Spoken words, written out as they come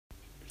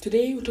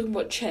Today we're talking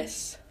about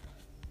chess.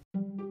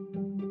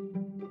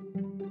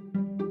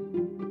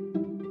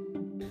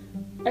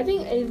 I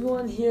think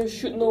everyone here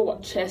should know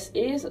what chess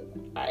is.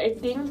 I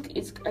think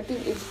you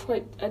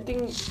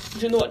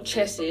should know what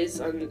chess is,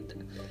 and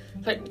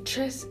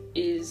chess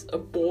is a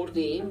board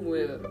game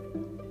where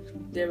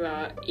there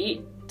are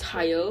 8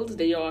 tiles.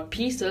 They are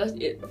pieces.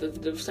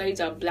 The sides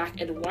are black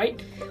and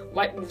white.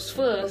 White moves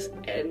first,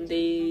 and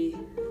they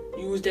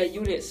use their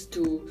units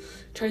to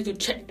try to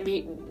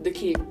checkmate the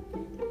king.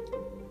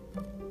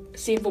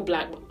 Same for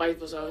black, but vice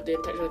versa. They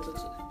attack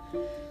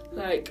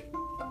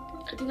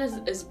I think that's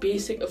as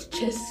basic of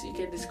chess you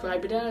can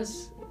describe it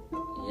as.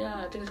 Yeah,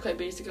 I think it's quite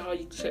basic how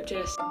you describe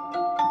chess.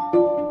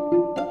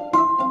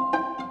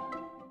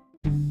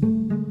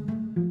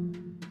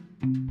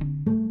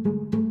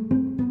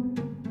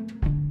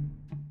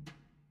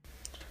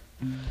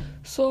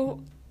 So,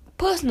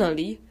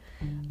 personally,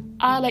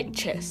 I like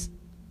chess.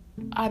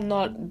 I'm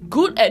not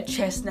good at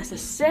chess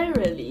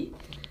necessarily,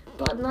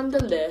 but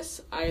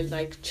nonetheless, I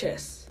like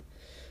chess.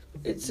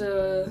 It's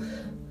a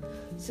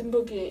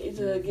simple game. It's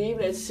a game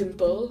that's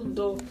simple,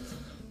 though.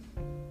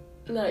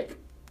 I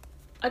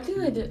think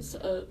I did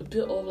a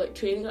bit of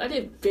training. I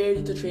did very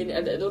little training,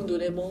 and I don't do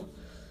it anymore.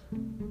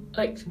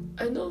 I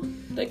know,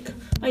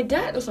 my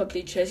dad also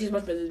played chess. He's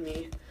much better than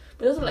me,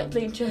 but he doesn't like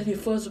playing chess. He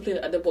first played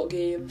other board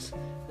games,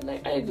 and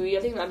I agree.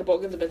 I think other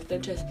board games are better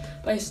than chess,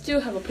 but I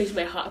still have a place in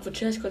my heart for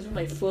chess because it's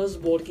one of my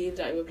first board games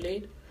that I ever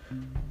played.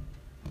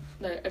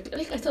 I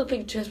think I started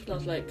playing chess when I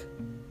was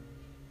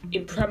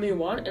in primary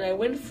 1, and I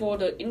went for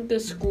the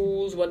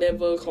inter-schools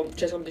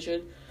chess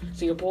competition,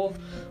 Singapore,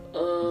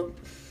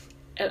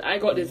 and I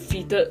got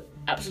defeated.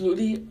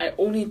 Absolutely, I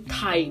only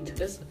tied.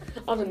 Out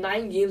of the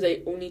 9 games,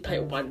 I only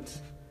tied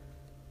once.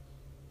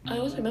 I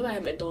also remember I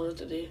had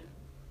McDonald's today.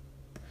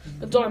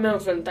 That's all I remember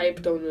from the entire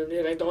tournament. We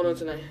had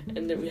McDonald's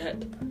and then we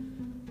had,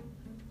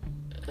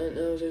 and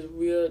it was just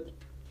weird.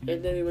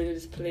 And then we went to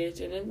this place,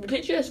 and then we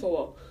played chess for a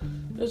while.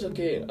 It was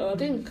okay. I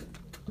think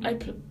I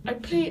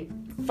played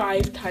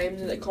 5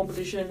 times in that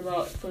competition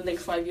for the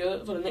next 5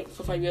 years.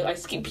 For 5 years, I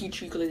skipped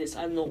P3 because of this.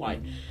 I don't know why.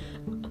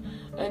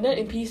 And then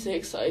in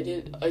P6, I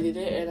did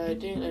it, and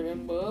I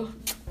remember.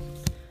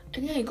 I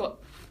think I got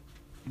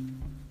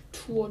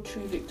 2 or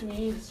 3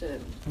 victories,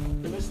 and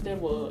the rest of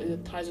them were either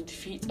ties or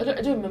defeats. I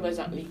don't remember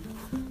exactly.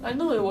 I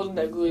know it wasn't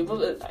that good.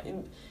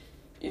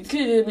 It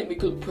clearly didn't make me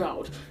look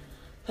proud.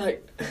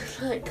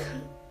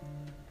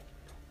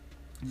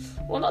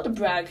 Well, not to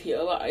brag here,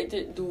 but I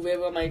did do very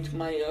well my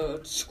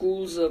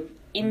school's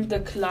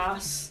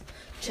inter-class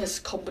chess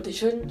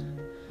competition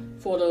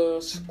for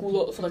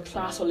the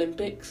class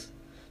Olympics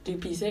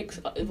during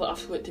P6 for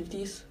after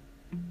activities.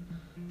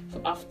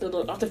 After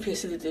PSLE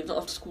activities, not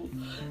after school.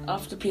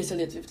 After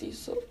PSLE activities,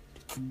 so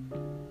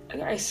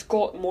I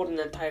scored more than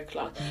the entire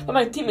class. But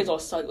my teammates all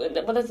suck,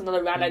 but that's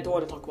another rant I don't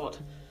want to talk about.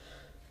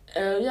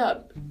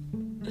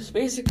 It's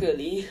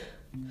basically.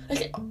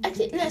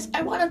 Actually,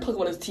 I want to talk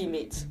about his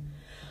teammates.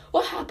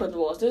 What happened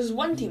was, there's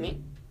one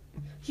teammate,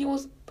 he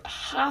was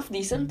half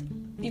decent,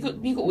 he could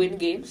win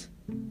games.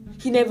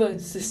 He never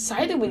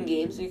decided to win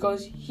games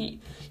because he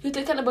was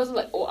the kind of person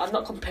I'm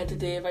not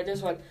competitive, I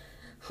just want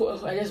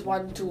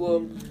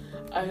to,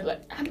 I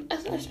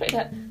respect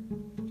that.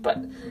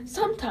 But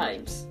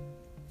sometimes,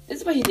 this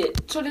is what he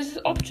did. So there's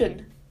this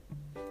option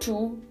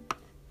to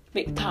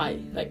make tie.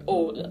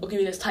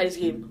 Okay, let's tie this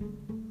game.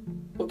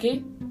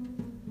 Okay?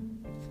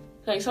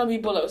 Some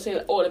people would say,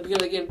 at the beginning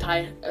of the game,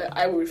 tie.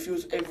 I would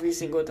refuse every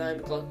single time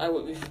because I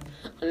would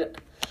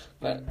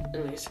but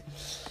anyways.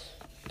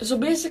 So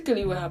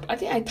basically what happened, I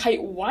think I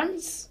tied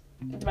once,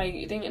 and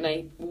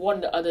I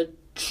won the other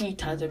 3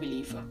 times, I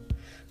believe.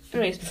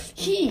 Anyways,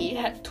 he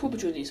had 2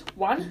 opportunities.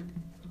 One,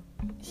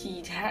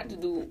 he had to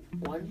do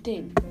one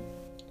thing.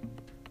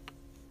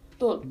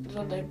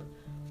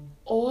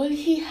 All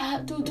he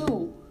had to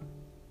do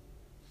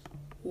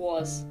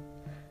was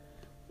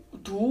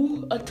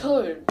do a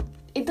turn.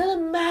 It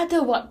doesn't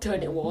matter what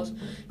turn it was,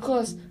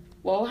 because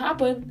what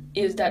happened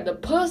is that the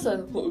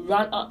person would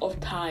run out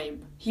of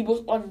time. He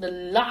was on the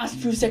last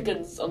few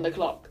seconds on the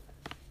clock.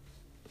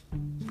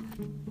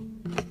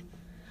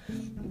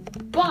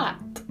 But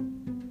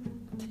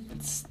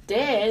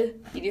instead,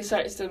 he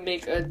decides to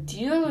make a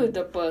deal with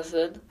the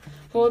person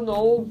for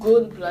no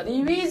good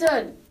bloody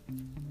reason.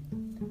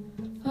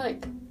 I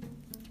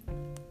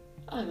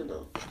don't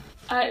know.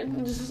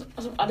 This is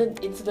some other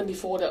incident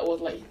before that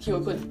was he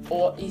could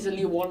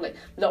easily won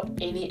without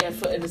any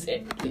effort in this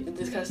kind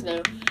of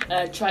scenario. And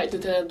I tried to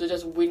tell him to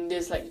just win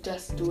this,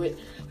 just do it.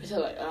 He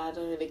said I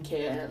don't really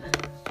care.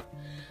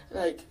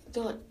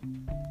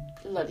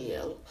 Bloody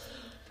hell.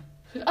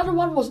 The other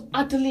one was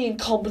utterly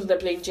incompetent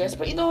at playing chess,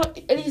 but you know what?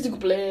 At least he could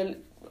play.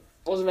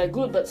 Wasn't very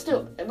good, but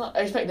still,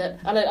 I respect that.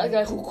 I like a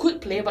guy who could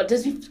play, but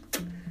just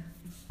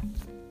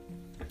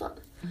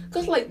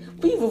because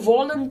we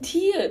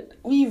volunteered.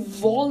 You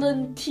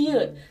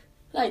volunteered.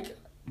 Why?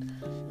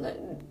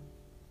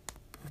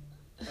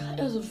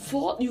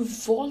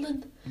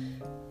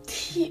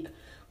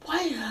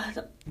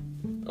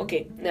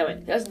 Okay, never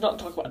mind. Let's not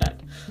talk about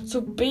that. So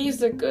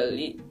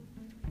basically,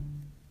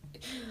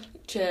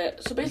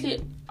 chess. So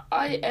basically,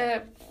 I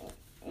am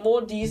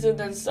more decent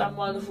than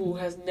someone who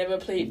has never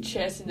played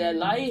chess in their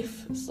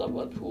life.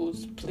 Someone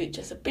who's played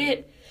chess a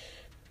bit.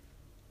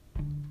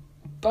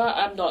 But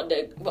I'm not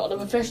that, but on a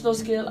professional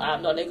scale,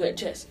 I'm not that good at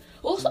chess.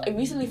 Also, I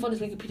recently found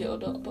this Wikipedia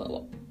article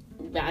about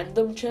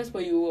random chess,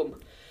 where you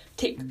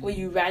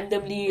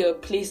randomly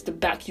place the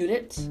back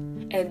units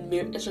and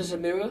it's just a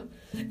mirror.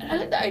 And I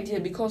like the idea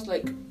because,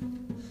 like,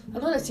 I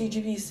know that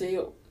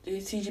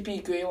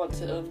CGP Grey once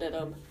said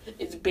that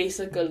it's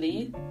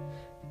basically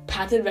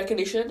pattern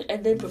recognition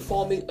and then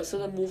performing a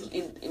certain move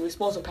in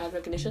response to pattern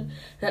recognition.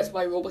 That's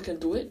why robots can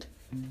do it.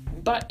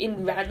 But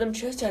in random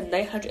chess, there are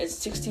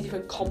 960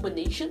 different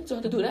combinations of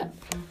how to do that.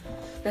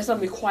 There's some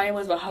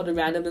requirements about how the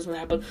randomness will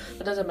happen,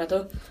 but doesn't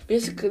matter.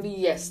 Basically,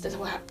 yes, that's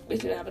what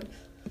basically happened.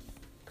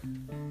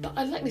 But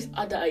I like this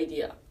other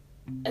idea.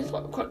 And it's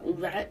not quite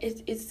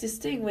it's this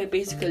thing where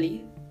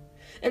basically,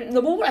 and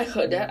the moment I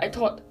heard that, I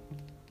thought,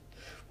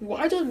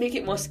 why don't make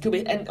it more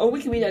skill-based? And on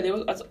Wikipedia, there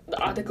was the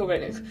article right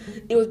next.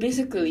 It was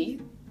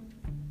basically,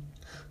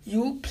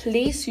 you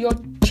place your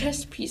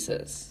chess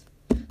pieces.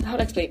 How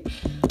to explain?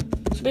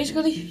 So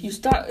basically, you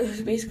start,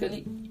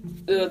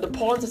 the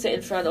pawns are set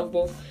in front of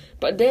both,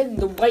 but then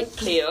the white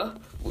player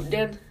would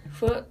then,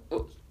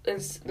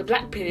 the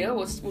black player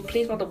would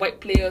place one of the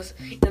white players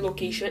in a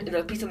piece in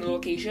the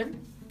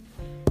location,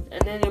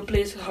 and then you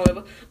place,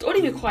 however, the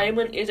only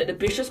requirement is that the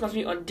bishops must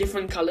be on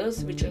different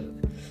colours,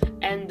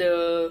 and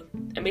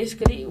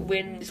basically,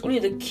 when it's only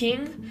the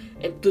king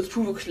and the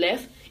two rooks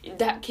left, in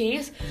that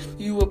case,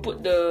 you will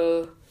put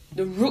the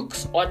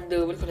rooks on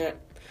the, what do you call that?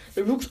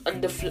 The rooks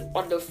on the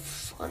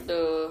how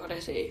do I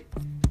say?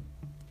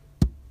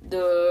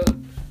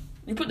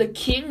 You put the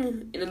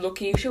king in a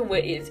location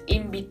where it's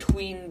in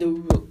between the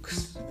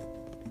rooks.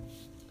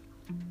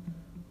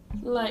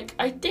 Like,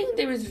 I think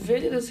there is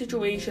very little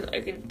situation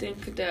I can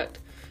think that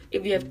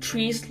if you have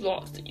 3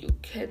 slots, that you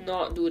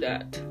cannot do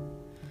that.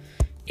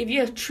 If you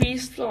have 3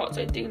 slots,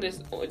 I think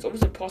it's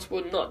almost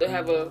impossible not to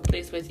have a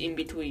place where it's in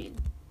between.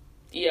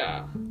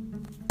 Yeah.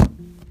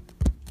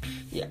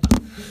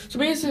 So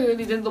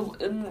basically, then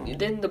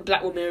the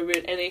black will mirror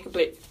it, and then you can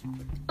play.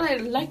 I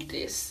like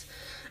this.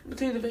 I'm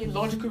telling you, the very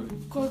logical,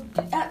 because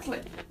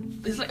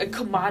it's like a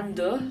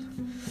commander,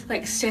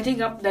 like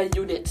setting up their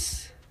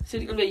units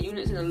in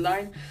a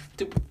line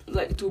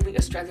to make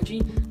a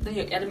strategy. Then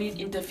your enemy is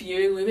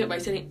interfering with it by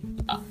sending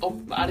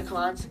other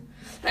commands.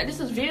 Like, this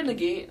is a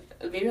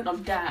variant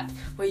of that,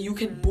 where you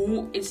can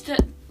move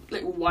instead,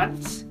 like,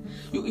 once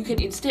you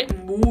can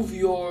instead move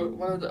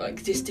one of the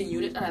existing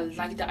units, and I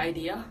like the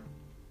idea.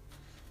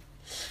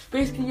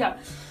 Basically, yeah,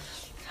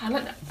 I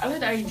like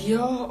the idea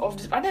of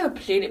this. I never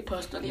played it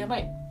personally. I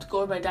might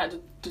go with my dad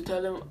to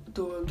tell him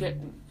to get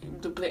him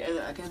to play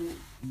it again,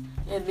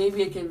 and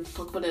maybe I can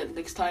talk about it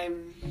next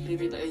time,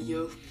 maybe in like a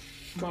year,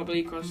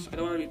 probably, because I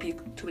don't want to repeat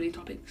too many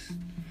topics.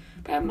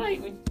 But I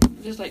might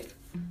just like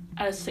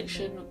add a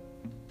section.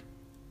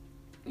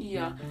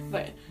 Yeah,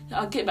 but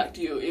I'll get back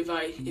to you if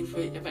I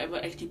ever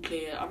actually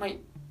play it. I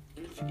might,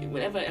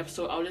 whenever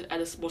episode, I'll just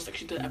add a small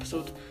section to the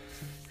episode.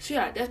 So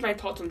yeah, that's my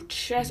thoughts on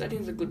chess. I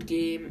think it's a good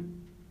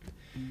game.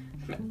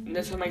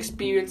 That's my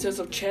experiences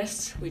of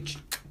chess, which,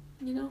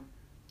 you know,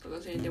 I'm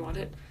not saying they want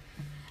it.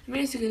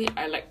 Basically,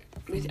 I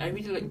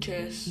really like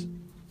chess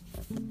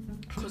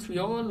because we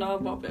all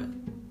love what we're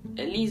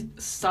at least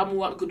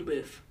somewhat good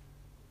with.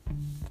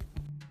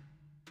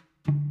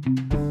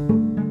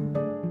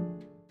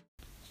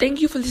 Thank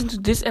you for listening to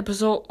this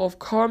episode of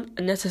Calm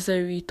and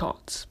Necessary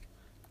Thoughts.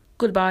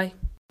 Goodbye.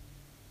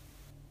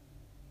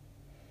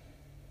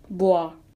 Boah.